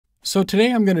So today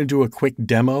I'm going to do a quick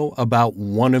demo about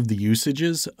one of the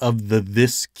usages of the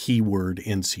this keyword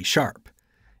in C#.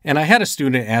 And I had a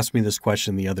student ask me this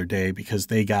question the other day because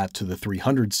they got to the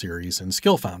 300 series in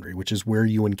Skill Foundry, which is where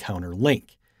you encounter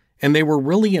LINQ. And they were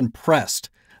really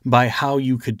impressed by how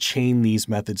you could chain these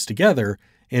methods together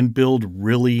and build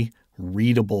really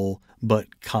readable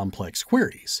but complex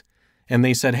queries. And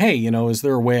they said, hey, is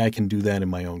there a way I can do that in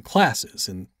my own classes?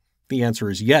 And the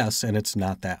answer is yes, and it's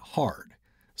not that hard.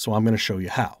 So I'm going to show you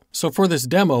how. So for this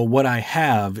demo, what I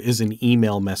have is an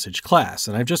email message class,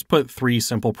 and I've just put 3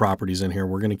 simple properties in here.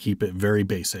 We're going to keep it very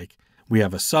basic. We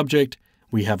have a subject,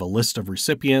 we have a list of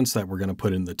recipients that we're going to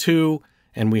put in the to,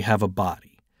 and we have a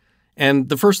body. And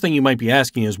the first thing you might be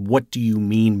asking is, what do you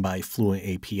mean by Fluent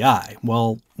API?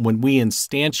 Well, when we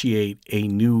instantiate a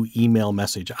new email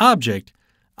message object,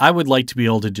 I would like to be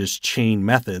able to just chain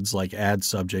methods like add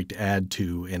subject, add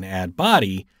to, and add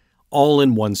body all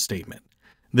in one statement.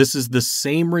 This is the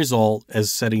same result as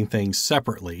setting things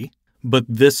separately, but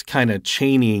this kind of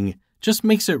chaining just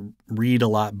makes it read a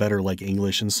lot better like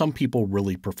English, and some people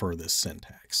really prefer this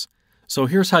syntax. So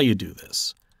here's how you do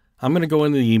this. I'm going to go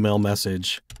into the email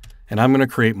message, and I'm going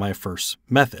to create my first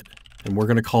method, and we're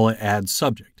going to call it add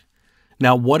subject.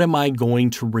 Now, what am I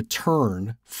going to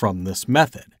return from this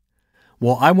method?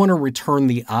 Well, I want to return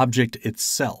the object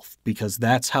itself because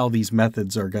that's how these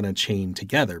methods are going to chain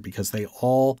together, because they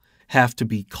all have to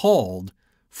be called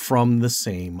from the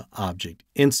same object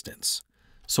instance.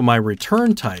 So my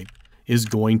return type is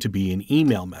going to be an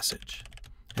email message.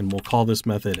 And we'll call this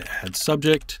method add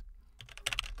subject.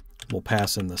 We'll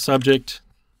pass in the subject.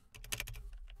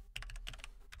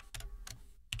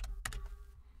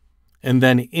 And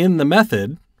then in the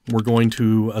method, we're going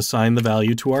to assign the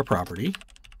value to our property.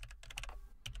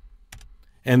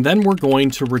 And then we're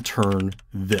going to return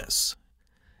this.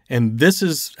 And this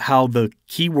is how the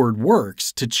keyword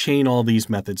works to chain all these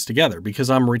methods together, because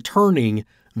I'm returning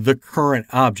the current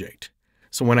object.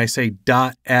 So when I say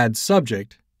 .add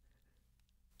subject,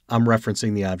 I'm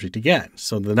referencing the object again.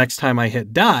 So the next time I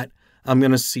hit dot, I'm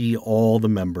going to see all the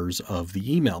members of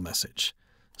the email message.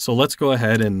 So let's go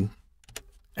ahead and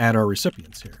add our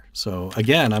recipients here. So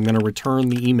again, I'm going to return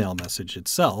the email message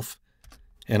itself,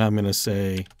 and I'm going to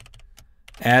say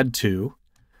add to.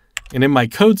 And in my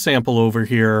code sample over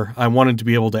here, I wanted to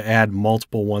be able to add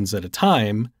multiple ones at a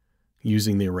time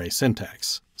using the array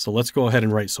syntax. So let's go ahead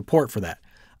and write support for that.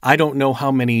 I don't know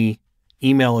how many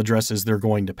email addresses they're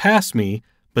going to pass me,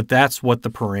 but that's what the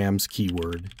params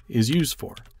keyword is used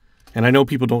for. And I know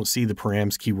people don't see the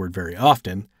params keyword very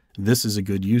often. This is a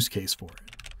good use case for it.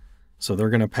 So they're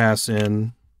going to pass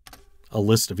in a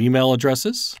list of email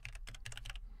addresses.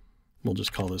 We'll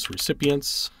just call this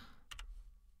recipients.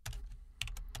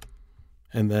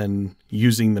 And then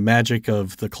using the magic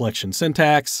of the collection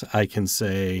syntax, I can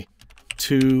say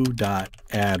to.AddRange,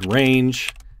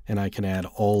 and I can add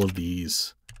all of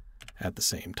these at the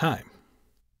same time.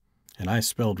 And I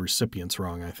spelled recipients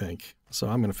wrong, I think. So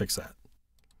I'm going to fix that.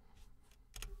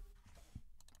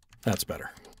 That's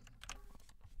better.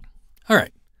 All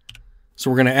right. So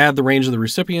we're going to add the range of the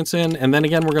recipients in, and then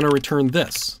again, we're going to return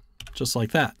this, just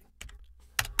like that.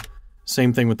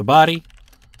 Same thing with the body.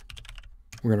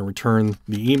 We're going to return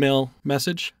the email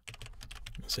message.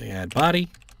 Say add body.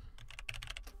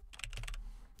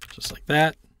 Just like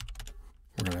that.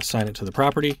 We're going to assign it to the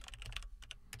property.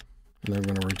 And then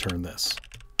we're going to return this.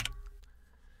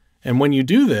 And when you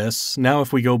do this, now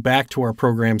if we go back to our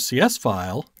program CS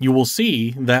file, you will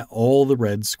see that all the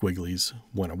red squigglies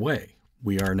went away.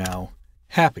 We are now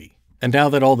happy. And now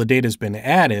that all the data has been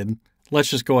added, let's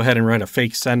just go ahead and write a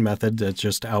fake send method that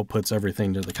just outputs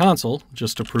everything to the console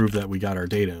just to prove that we got our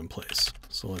data in place.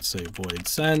 So let's say void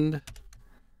send,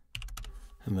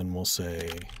 and then we'll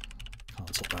say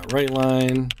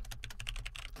console.writeLine,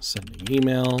 sending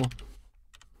email. And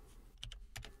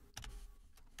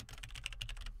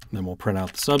then we'll print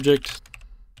out the subject.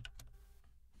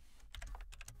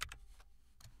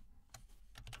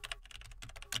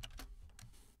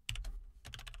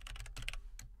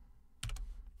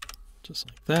 Just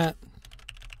like that.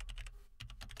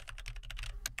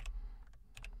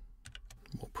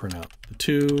 We'll print out the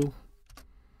to.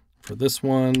 For this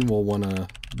one, we'll want to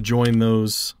join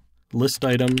those list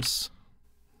items.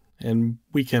 And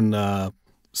we can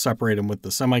separate them with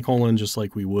the semicolon just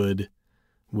like we would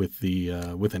with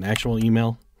the with an actual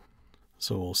email.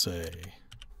 So we'll say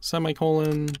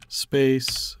semicolon,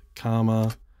 space,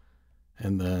 comma,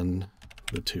 and then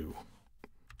the to.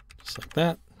 Just like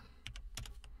that.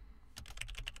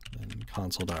 Then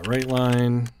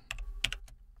console.writeLine,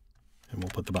 and we'll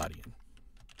put the body in.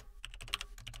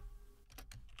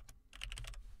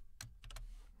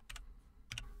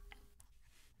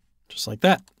 just like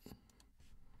that.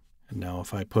 And now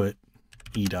if I put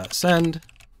e.send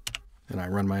and I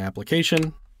run my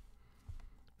application,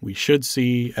 we should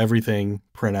see everything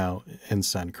print out and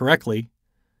send correctly,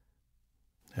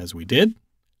 as we did.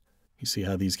 You see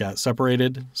how these got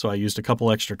separated? So I used a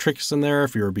couple extra tricks in there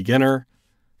if you're a beginner.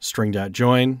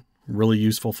 String.Join, really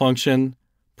useful function.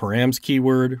 Params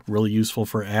keyword, really useful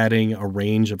for adding a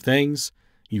range of things.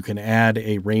 You can add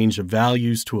a range of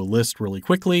values to a list really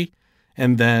quickly.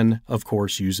 And then, of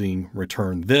course, using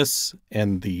return this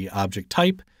and the object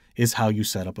type is how you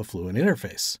set up a Fluent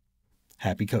interface.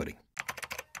 Happy coding.